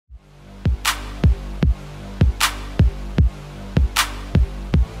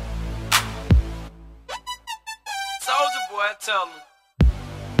I tell them.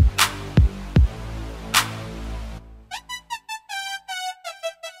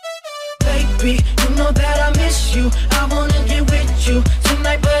 Baby, you know that I miss you. I wanna get with you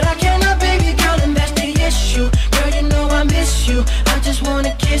tonight, but I cannot, baby girl, and that's the issue. Girl, you know I miss you. I just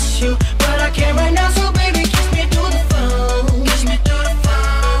wanna kiss you, but I can't right now, so baby, kiss me through the phone. Kiss me through the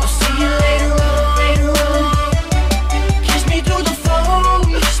phone. I'll see you later on, later on. Kiss me through the phone.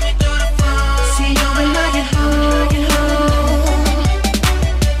 Kiss me through the phone. See you when I get home.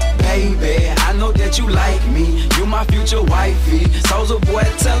 Baby, I know that you like me. You my future wifey. Soulja boy,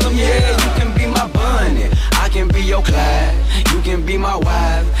 tell him, yeah, you can be my bunny. I can be your Clyde. You can be my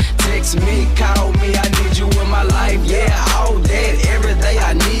wife. Text me, call me, I need you in my life. Yeah, all that, every day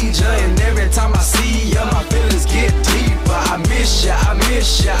I need you. And every time I see you, my feelings get deeper. I miss you, I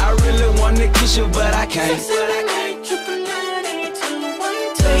miss you. I really wanna kiss you, but I can't.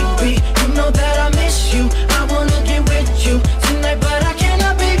 Baby, you know that I miss you. I wanna get with you tonight, but I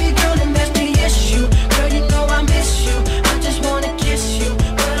cannot, baby girl, and that's the issue. Girl, you know I miss you. I just wanna kiss you,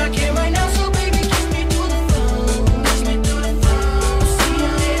 but I can't right now, so baby, kiss me through the phone. Kiss me through the phone. I'll see you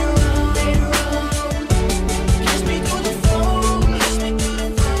later on, later on. Kiss me through the phone. Kiss me through the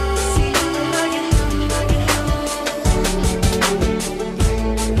phone. See you when I get home, I get home.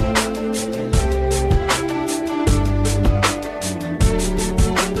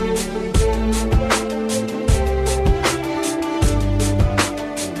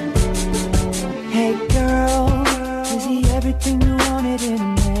 Hey girl, is he everything you wanted in a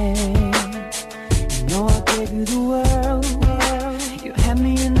man? You know I gave you the world. You had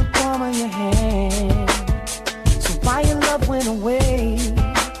me in the palm of your hand. So why your love went away?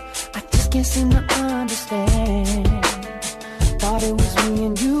 I just can't seem to understand. Thought it was me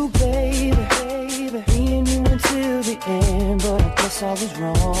and you, baby. Me and you until the end, but I guess I was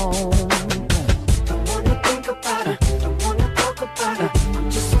wrong. Don't wanna think about it, don't wanna talk about it. I'm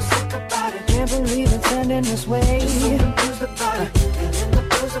just so sick about it. Can't believe it's ending this way. Just so confused about it, feeling the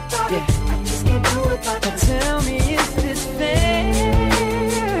blues about it. I just can't do it about it. Tell me, is this fair?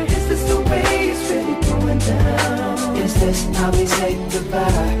 Is this the way it's really going down? Is this how we say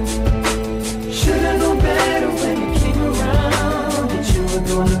goodbye? Should've known better when you came around that you were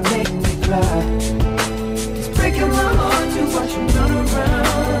gonna make me cry. It's breaking my heart to watch you run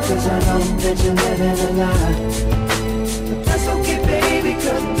around, 'cause I know that you're living a lie. But that's okay, baby,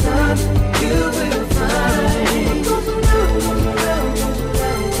 'cause in time you will find what goes around, goes around, goes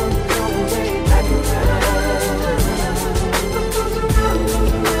around, goes way back around. What goes around,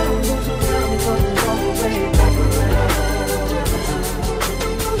 goes around, goes around, goes way back around.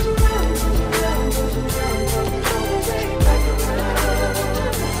 What goes around, goes around, goes around, goes way back around.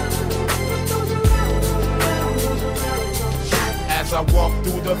 What goes around, goes around, goes around. As I walk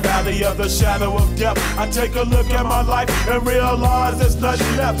through the valley of the shadow of death, I take a look at my life and realize there's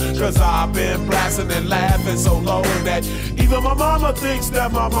nothing left. 'Cause I've been blasting and laughing so long that even my mama thinks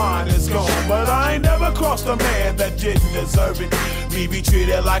that my mind is gone. But I ain't never crossed a man that didn't deserve it. Me be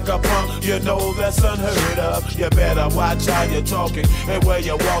treated like a punk, you know that's unheard of. You better watch how you're talking and where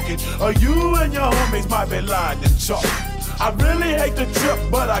you're walking, or you and your homies might be lying in chalk. I really hate the trip,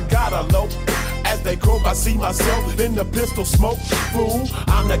 but I gotta low. As they croak, I see myself in the pistol smoke. Fool,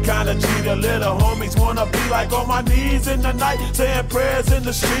 I'm the kind of G the little homies wanna be like, on my knees in the night, saying prayers in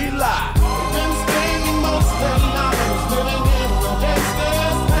the street light. Been spending most of their lives living in a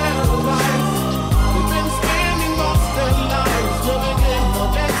gangster's paradise. We've been spending most of their lives living in a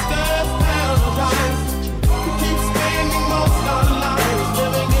gangster's paradise. We keep spending most of our lives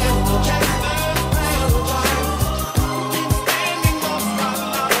living in a gangster's paradise. We keep spending most of our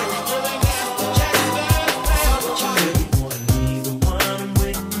lives living in a gangster's paradise. Wanna be the one I'm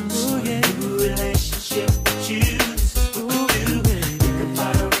with. Ooh, yeah. New relationship with you. Think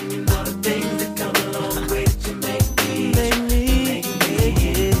about her and you know the things that come along with you. Make me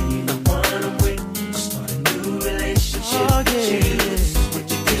the one I'm with. Start a new relationship with you. What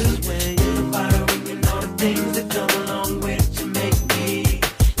you do, think about her and you know the things that come along with you. Make me.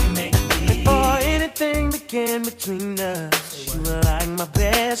 Before anything began between us, you were like my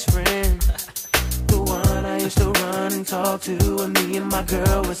best friend. The one I used to run and talk to when me and my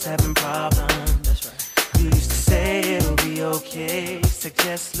girl was having problems. That's right. You used to say it'll be okay,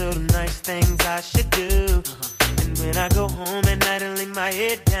 suggest little nice things I should do. And when I go home at night and lay my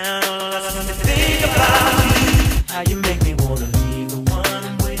head down, all I seem to think about you. How you make me wanna be the one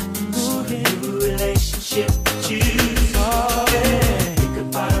I'm with. Start a new relationship with you. Oh, yeah. Think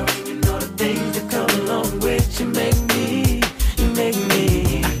about her and you know the things that come along with you. Make me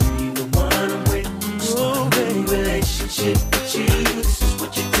the one I'm with. Start a new relationship with you. This is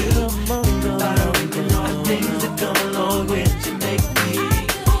what you do. Think about her and you know the things that come along with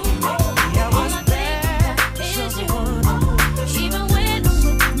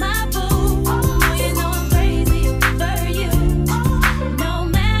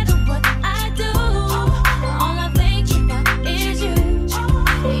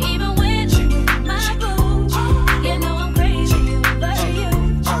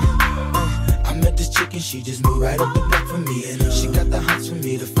right up the block for me. And she got the hots for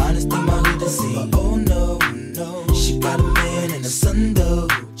me, the finest thing my hood has seen. But oh no, no, she got a man and a son though.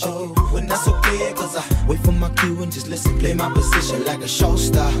 Oh, when that's okay, cause I wait for my cue and just listen, play my position like a show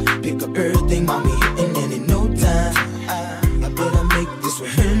star. Pick up everything, mommy hitting, and in no time I better make this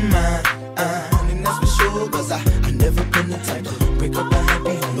with her mine. And that's for sure, cause I never been the type to break up a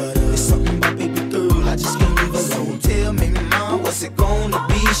happy home. But it's something about baby girl, I just can't leave alone. Tell me, mom, what's it gonna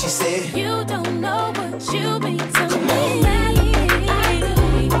be? She said, you don't know what you mean to come me. on.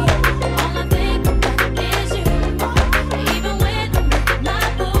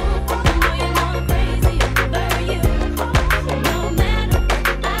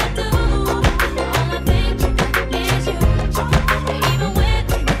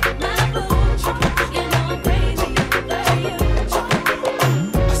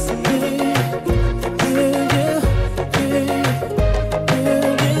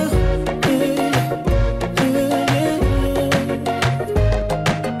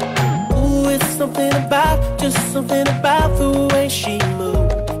 Something about the way she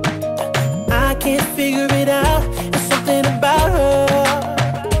moved, I can't figure it out. It's something about her.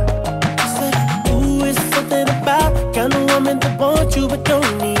 I said, ooh, it's something about kind of woman that wants you but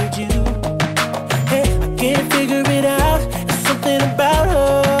don't need you. Hey, I can't figure it out. It's something about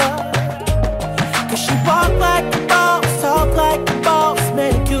her. Cause she walk like a boss, talk like a boss,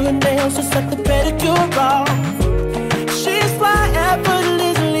 manicure and nails just like the pedicure off. She's fly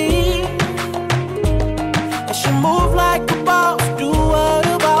effortlessly. Move like a boss, do what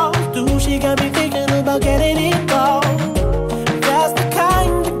a boss do. She got me thinking about getting involved. That's the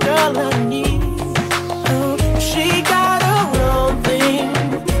kind of girl I need. She got her own thing.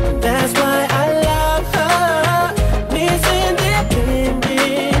 That's why I love her. Miss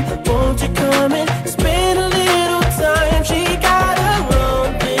Independent, won't you come and spend a little time? She got her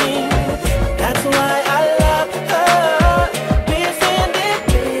own thing. That's why I love her. Miss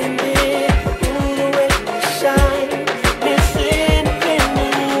Independent, ooh, the way she shines.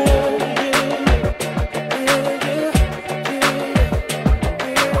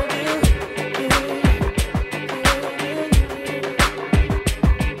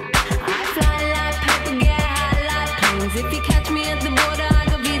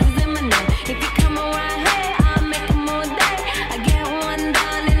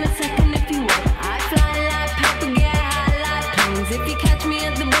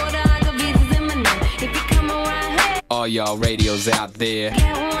 All y'all radios out there.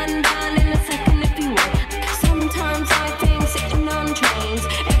 Get one done in a second if you want. Sometimes I think sitting on trains.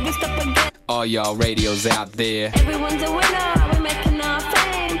 Every stop I get. All y'all radios out there. Everyone's a winner, we're making our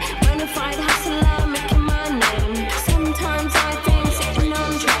fame. Bonafide hustler, making my name. Sometimes I think sitting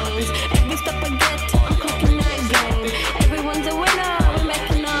on trains. Every stop I get, I'm clocking that game. Everyone's a winner, we're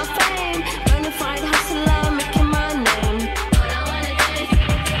making our fame. Bonafide hustler, making my name. All I wanna do is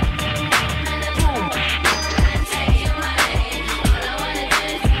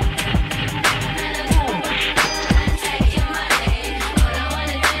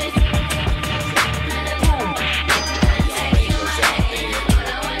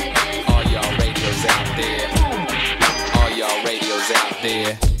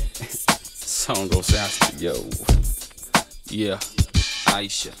there. Song goes out to yo. Yeah,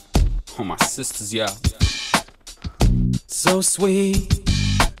 Aisha. All my sisters, yeah. So sweet,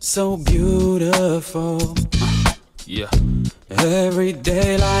 so beautiful. Yeah. Every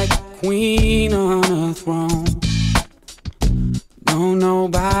day like a queen on a throne. No,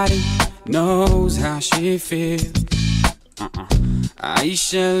 nobody knows how she feels.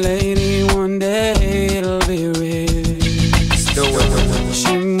 Aisha, lady, one day it'll be real.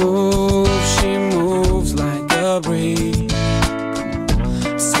 She moves like a breeze.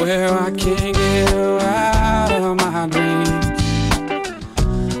 Swear I can't get her out of my dreams.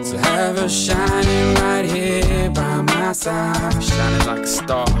 To have her shining right here by my side, shining like a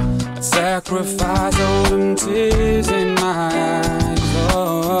star. I'd sacrifice all them tears in my eyes.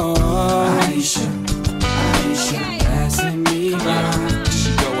 Oh, Aisha, Aisha, passing me by.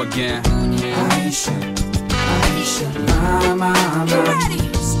 She go again. Aisha, Aisha, my.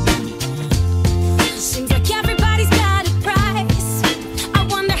 Seems like everybody's got a price. I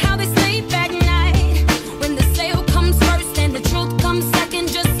wonder how they sleep at night. When the sale comes first and the truth comes second,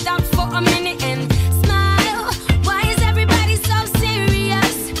 just stop for a minute and smile. Why is everybody so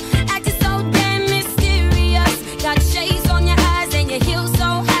serious? Acting so damn mysterious. Got shades on your eyes and your heels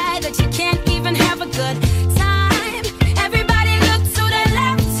so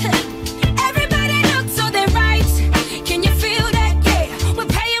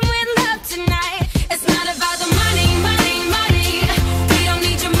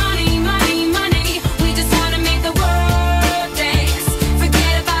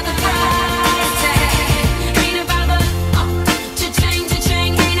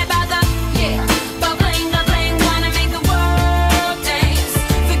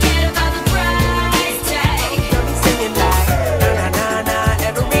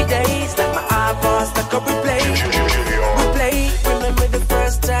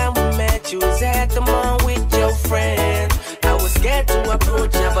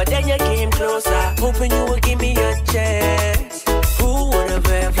but then you came closer, hoping you would give me a chance. Who would have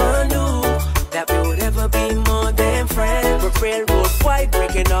ever knew that we would ever be more than friends? We're railroad white,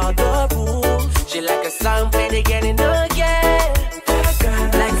 breaking all the rules. She like a song played again and again. That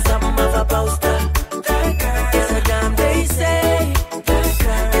girl, like something of a poster. That girl, it's a damn they say. That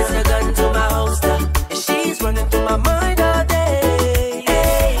girl, it's a gun to my holster. And she's running through my mind all day.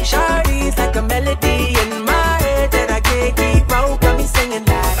 Hey, Shawty's like a melody in my head that I can't keep out. Got me singing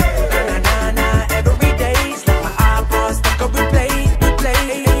like na na na every day's like my eyeballs stuck on replay.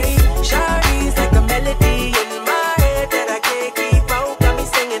 Shawty's like a melody in my head that I can't keep out. Got me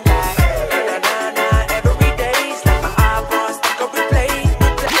singing like na na na every day's like my eyeballs stuck on replay.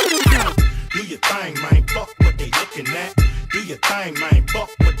 Do your thing, man. Fuck what they looking at. Do your thing, man. Fuck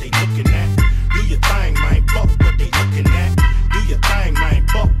what they looking at. Do your thing, man. Fuck what they looking at. Do your thing, man.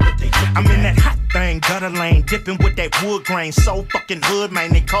 Fuck what they looking at. I'm in that hot thing, gutter lane, dipping with that wood grain. So fucking hood,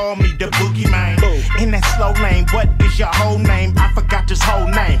 man. They call me the boogie man. In that slow lane, what is your whole name? I forgot this whole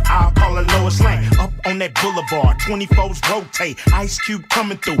name. I'll call it Lois Lane. Up on that boulevard, 24s rotate. Ice Cube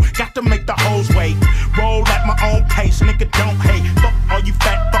coming through, got to make the hoes wait. Roll at my own pace, nigga don't hate. Fuck all you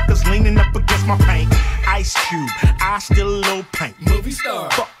fat fuckers leaning up against my paint. Ice Cube, I still a little paint. Movie star.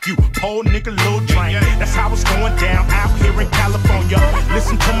 Fuck you, poor nigga, little drain. That's how it's going down out here in California.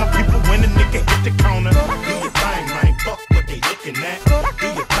 Listen to my people when a nigga hit the corner. Do your thing, man. Fuck what they looking at. Do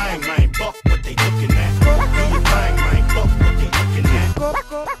your thing, man. Fuck what they looking at. Do your thing, man. Fuck what they looking at.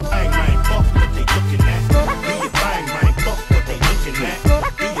 Thing, man. Fuck what they looking at. Do your thing, man. Fuck what they looking at.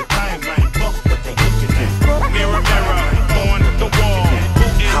 Do your thing, man. Fuck what they looking at. Mirror, mirror, on the wall.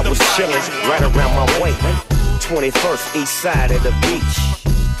 I was chillin' right around my way. 21st east side of the beach.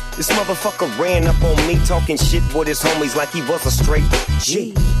 This motherfucker ran up on me talking shit with his homies like he was a straight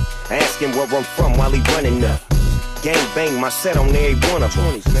G. I asked him where I'm from while he running up. Gang bang my set on every one of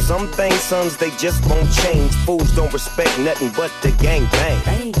them. Some things, sons, they just won't change. Fools don't respect nothing but the gang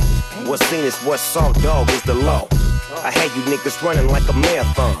bang. What's seen is what's saw, dog, is the law. I had you niggas running like a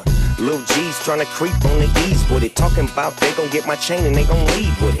marathon. Lil G's tryna creep on the ease with it. Talking about they gon' get my chain and they gon'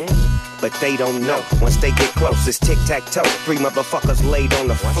 leave with it. But they don't know, once they get close, it's tic-tac-toe. 3 motherfuckers laid on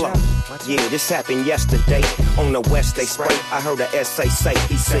the floor. Yeah, this happened yesterday. On the west they spray, I heard a SA say,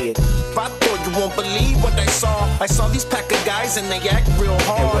 he said, I thought you won't believe what I saw. I saw these pack of guys and they act real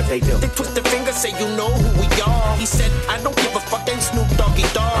hard. And what they do? They twist their fingers, say you know who we are. He said, I don't give a fuck, ain't Snoop Doggy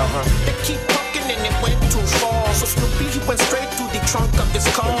Dogg. They keep talking and it went too far. So Snoopy, he went straight to the trunk of his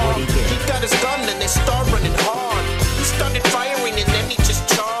car. He got his gun and they start running hard. He started firing and then he just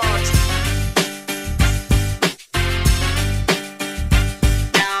charged.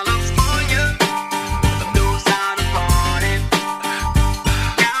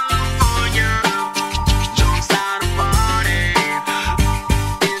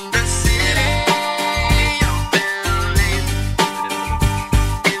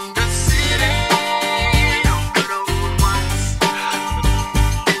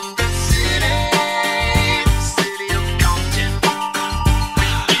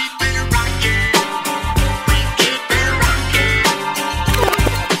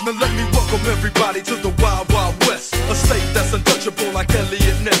 Everybody to the Wild Wild West, a state that's untouchable like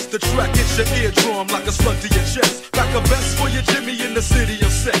Elliot Ness. The track hits your eardrum like a slug to your chest. Like a vest for your Jimmy in the city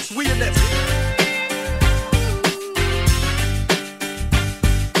of sex. We in that.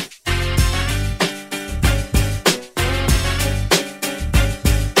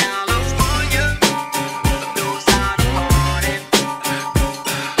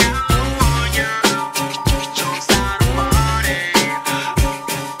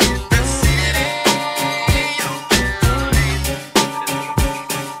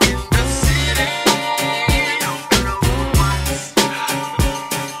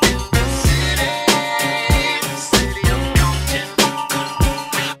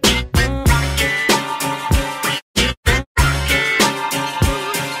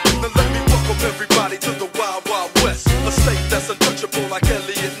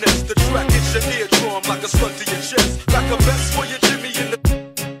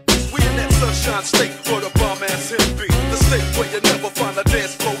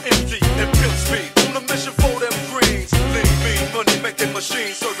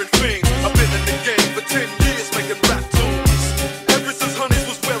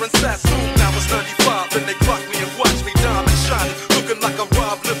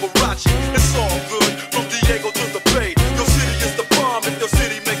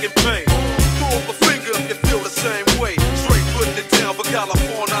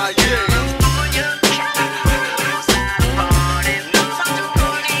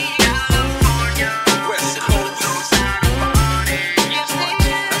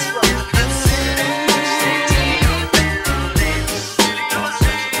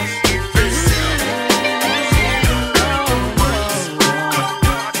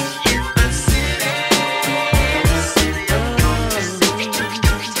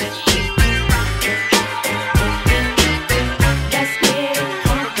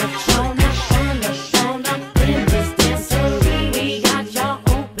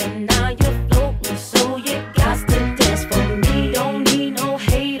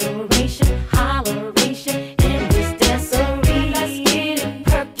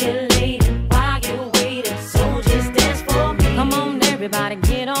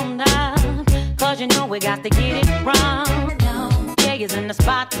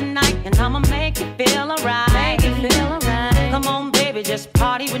 spot tonight, and I'ma make you feel alright. Come on, baby, just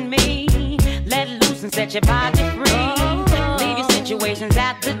party with me. Let loose and set your body free. Leave your situations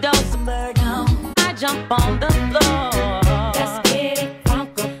at the door. I jump on the floor. Let's get it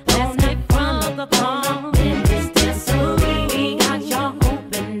crunk up. Let's get crunk up on in this dancery. We got y'all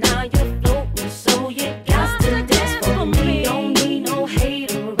open, now you're floating, so you got to dance for me. Don't need no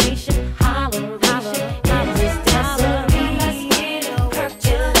hateration, holleration in this dancery. Let's get it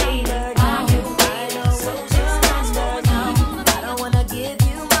percolated. Are you ready? So just number now. I don't wanna give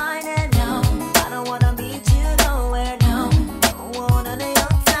you mine and no. I don't wanna meet you nowhere now. Don't want none of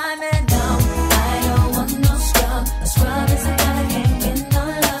your time and no. I don't want no scrub. A scrub is a guy that can't get no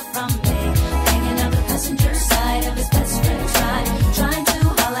love from me. Hanging out the passenger side of his best friend's ride, trying to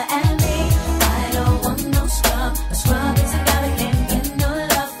holler at me. I don't want no scrub. A scrub is a guy that can't get no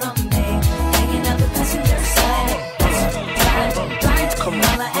love from me. Hanging out the passenger side of his best friend's ride, trying to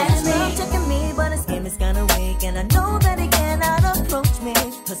holler at me. Checking me, but his game is kinda weak, and I know that he cannot approach me.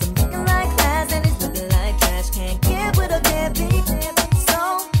 'Cause I'm looking like glass and he's looking like trash. Can't get with a deadbeat. So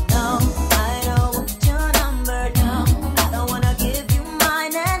no, I don't want your number, no. I don't wanna give you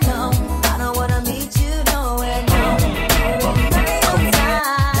mine and no. I don't wanna meet you nowhere, no.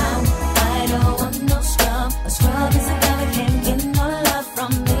 I don't want no scrub. A scrub is a guy that can't get no love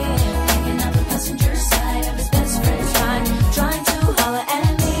from me. Hanging out the passenger side of his best friend's ride, trying to holler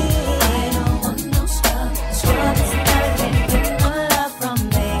at me. I don't want no scrub. A scrub is a guy that can't get no love from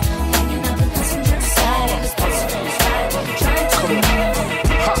me. Hanging out the passenger side of his best friend's ride, trying to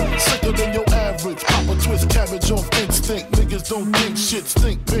Ha, sicker than your average. Papa twist cabbage off instinct. Niggas don't think shit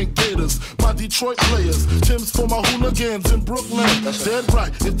stink. Pink Gators, my Detroit players. Tim's for my hooligans in Brooklyn. Dead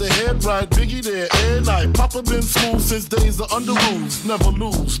right, if they head right, Biggie there every night. Papa been smooth since days of under rules. Never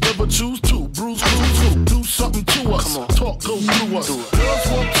lose, never choose to. Bruise, cruise to. Do something to us. Talk go through us. Girls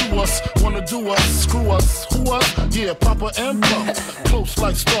want to us, wanna do us, screw us. Who us? Yeah, Papa and Pump. Close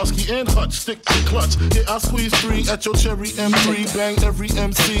like Starsky and Hutch, stick to clutch. Yeah, I squeeze 3 at your cherry M3. Bang every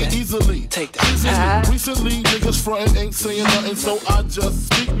MC easily. Take that. Easily. Recently, niggas frontin' ain't saying nothing, so I just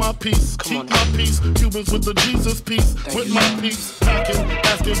speak my peace. Keep my peace. Cubans with the Jesus peace. With my peace. Packing,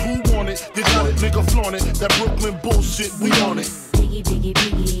 asking who want it. You got it, nigga, flaunt it. That Brooklyn bullshit, we on it. Biggie, biggie,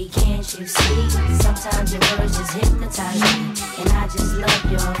 biggie, can't you see? Sometimes your words just hypnotize me, and I just love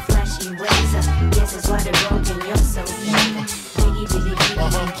your flashy ways. Guess that's why they're broken, you're so mean. Biggie, biggie,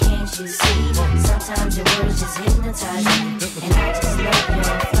 biggie, can't you see? Sometimes your words just hypnotize me, and I just love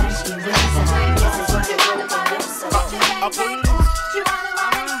your flashy ways. Guess that's why they're broken, you're so mean. You wanna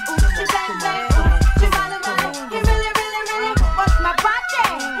run, you bang bang. You wanna run, you really, really, really want my body.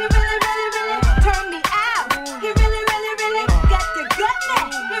 You really, really, really turn me out. You really, really, really got the goodness.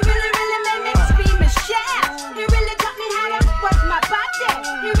 You really, really made me scream and shout. You really taught me how to work my body.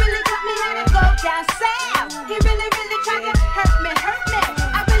 You really taught me how to go down south. You really, really tried to hurt me, hurt me.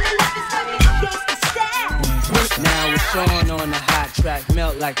 I really love this for me, gangsta style. Now it's on the hot track,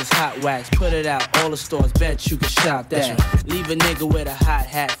 melt like it's hot wax. Put it out, all the stores, bet you can shop that. Leave a nigga with a hot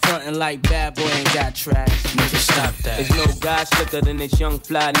hat, frontin' like bad boy ain't got tracks. Nigga, stop that. There's no guy slicker than this young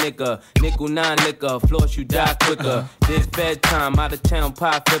fly nigga. Nickel 9 liquor, floss you die quicker. This bedtime, out of town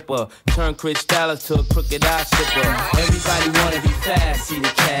pie flipper. Turn Chris Styles to a crooked eye sipper. Everybody wanna be fast, see the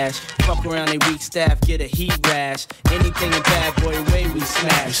cash. Fuck around they weak staff, get a heat rash. Anything in bad boy way we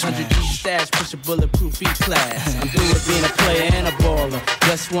smash. 100 G stash, push a bulletproof E-class. I'm through with being a player and a baller.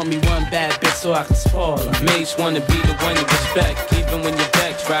 Just want me one bad bitch so I can spoil her. Mates wanna be the one you respect, even when you're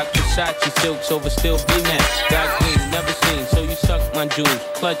vexed. Rock Versace silks over still V-neck. Got green, never seen, so you suck my jewels,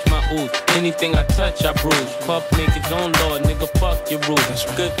 clutch my ooze. Anything I touch, I bruise. Puff niggas on Lord, nigga, fuck your rules.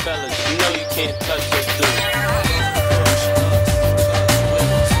 Good fellas, you know you can't touch this dude.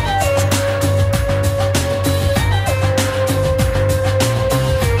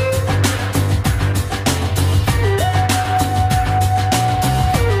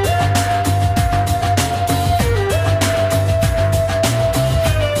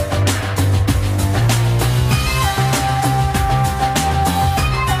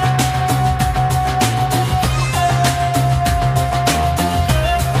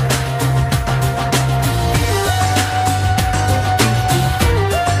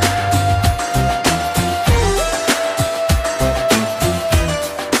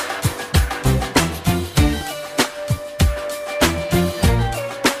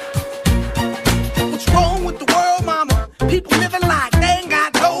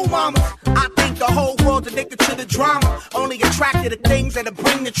 attracted to things that'll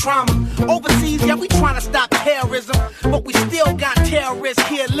bring the trauma. Overseas, yeah, we trying to stop terrorism, but we still got terrorism. terrorists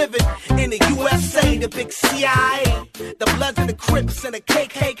here living in the USA, the big CIA, the Bloods and the Crips and the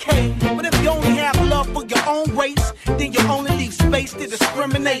KKK. But if you only have love for your own race, then you only leave space to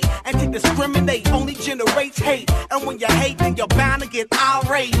discriminate. And to discriminate only generates hate. And when you hate, then you're bound to get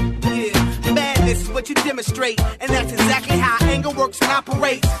irate. Yeah, madness is what you demonstrate. And that's exactly how anger works and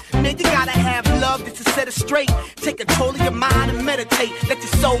operates. Man, you gotta have love just to set it straight. Take control of your mind and meditate. Let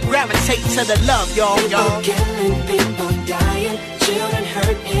your soul gravitate to the love, y'all. People killing, people dying, children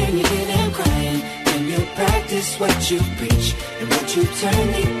hurt and you hear them crying. When you practice what you preach and what you turn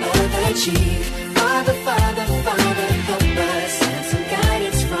the other cheek. Father, Father, Father, help us. Send some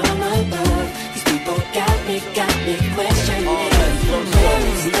guidance from above. These people got me questioning. Where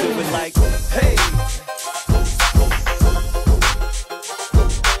is the love? Like, hey.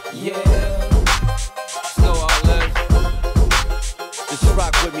 Yeah. So all left. Just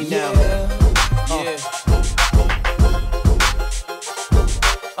rock with me now. Yeah.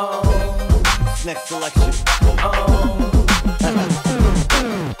 Next selection.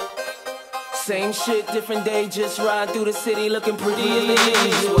 Same shit, different day, just ride through the city looking pretty.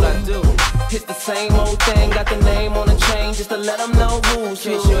 That's what I do. It's the same old thing, got the name on the chain just to let them know who's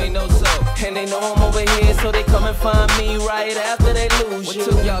who. You ain't know so. And they know I'm over here, so they come and find me right after they lose you. What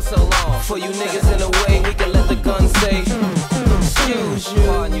took y'all so long? For you niggas in the way, we can let the gun say, excuse you.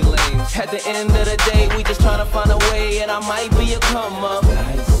 Pardon you lames. At the end of the day, we just tryna find a way, and I might be a come up.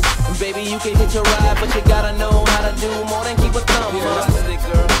 Nice. Baby, you can hit your ride, but you gotta know how to do more than keep a thumb up.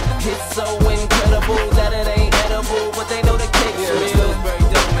 It's so incredible that it ain't edible, but they know the cake's real.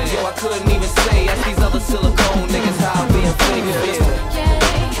 Yo, I couldn't even say, ask these other silicone niggas how being fake feel.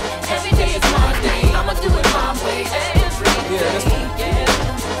 Every day is my day, I'ma do it my way. Every day,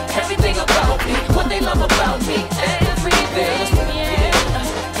 yeah. Everything about me, what they love about me. Every day,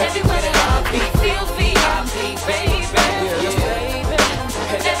 yeah. Everywhere that I be, feel VIP, baby.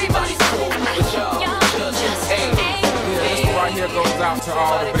 And everybody's cool, but y'all just ain't. This right here goes out to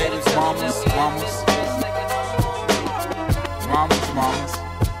all the babies, mamas.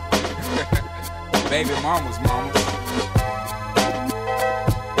 Baby mamas.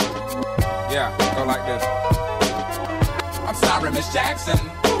 Yeah, go like this. I'm sorry, Miss Jackson.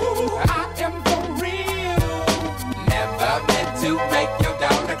 Ooh, I am for real. Never meant to make your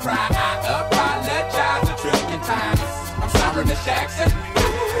daughter cry. I apologize a trillion times. I'm sorry, Miss Jackson.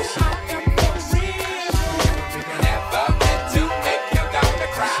 I am for real. Never meant to make your daughter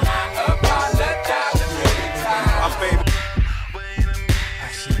cry. I apologize a trillion times. My baby.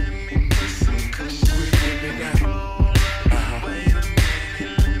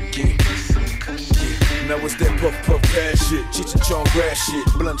 Now it's that puff ass shit, Cheech and Chong grass shit,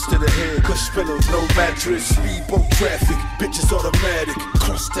 blunts to the head, cush pillows, no mattress, speedboat traffic, bitches automatic,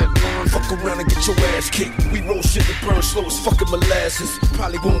 cross that line, fuck around and get your ass kicked. We roll shit that burn slow as fucking molasses,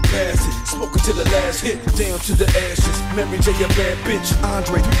 probably won't pass it, smoking to the last hit, down to the ashes. Mary J a bad bitch,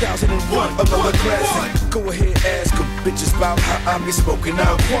 Andre 2001, another classic. Go ahead, ask them, bitches about how I be smoking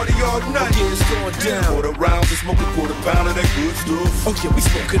out. Party all night, yeah, it's going down. Quarter rounds, we smoking quarter pound of that good stuff. Oh yeah, we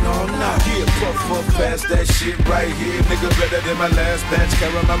smoking all night. Yeah, puff past that shit right here. Nigga better than my last batch.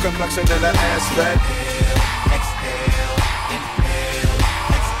 Caramel complexion and an ass fat. Exhale, inhale,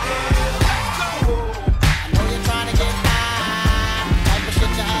 exhale. I know you're trying to get high. Type of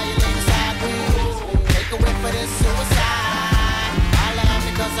shit to how you lay inside me. Take a whip for this suicide. I laugh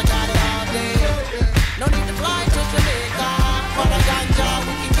because I got it all day. No need to fly to Jamaica. For the ganja,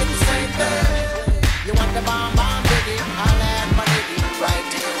 we can get the same thing. You want the bomb, baby? I laugh, my nigga, right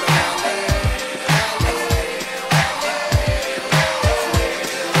here.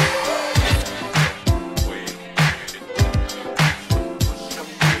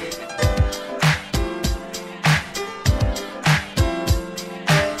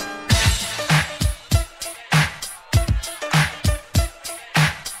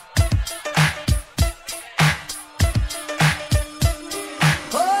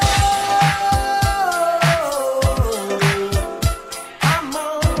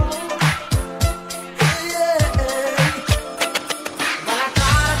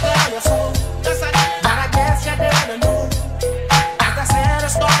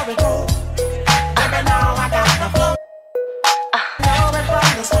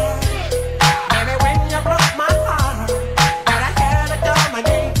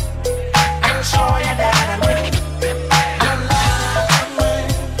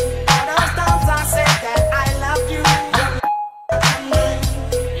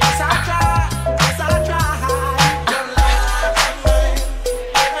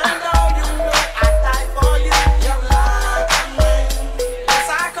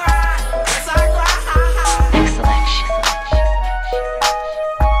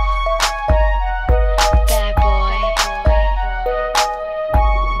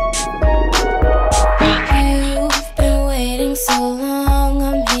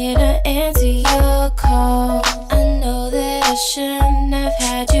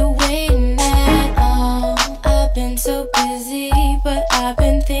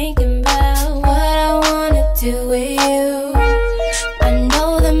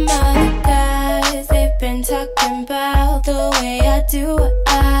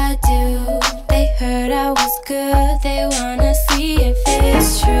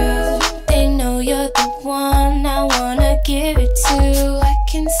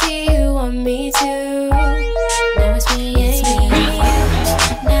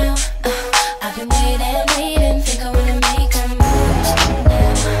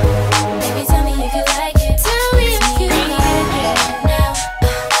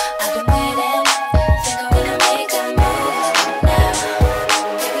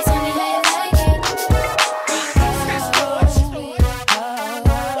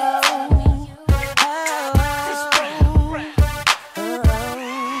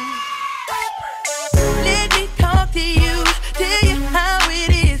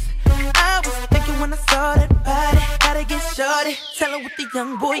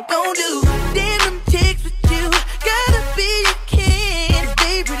 young boy gon' do? Damn them chicks with you, gotta be a kid.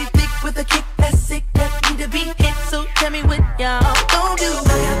 They pretty thick with a kick that's sick, that need to be hit. So tell me what y'all gon' do.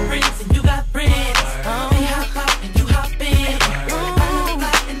 I got friends and you got friends. They hop out and you hop in. I love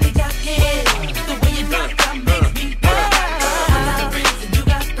fly and they got in. The way you drop that makes me I got friends and you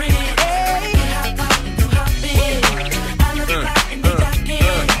got friends. They hop out and you hop in. I love fly and they got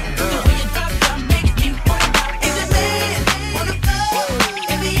in. The way you drop that makes me Is it man on the floor?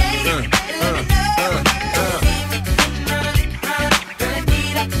 If he ain't, let me know. See if he can run it, run. Girl, I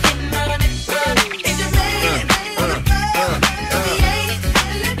need I can run it, run. Is it man on the floor? If he ain't,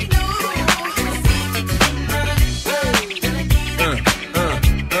 let me know. See if he can run it, run. Girl, I need I can run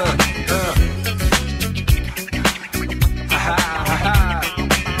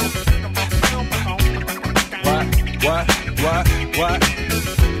What?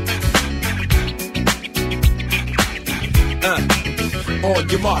 On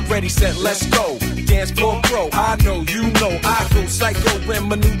your mark, ready, set, let's go. Dance floor pro, I know, you know, I go psycho when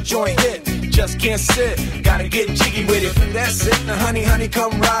my new joint hit. Just can't sit, gotta get jiggy with it. That's it, now honey,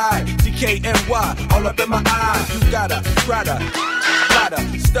 come ride. DKNY, all up in my eye. You gotta,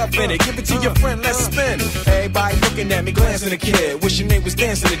 stuff in it, give it to your friend, let's spin. Everybody looking at me, glancing a kid. Wishing they was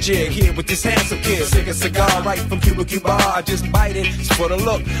dancing a jig here with this handsome kid. Sick a cigar right from Cuba. I just bite it, it's for the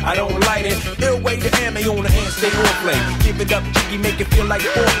look, I don't light it. Ill way to ammo on the hand, stay on play. Give it up, jiggy, make it feel like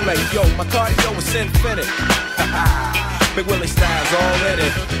foreplay. Yo, my cardio is infinite. Big Willie style's all in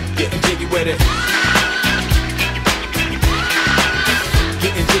it. Getting jiggy with it.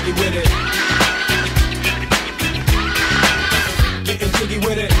 Getting jiggy with it. Getting jiggy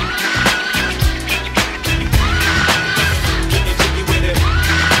with it.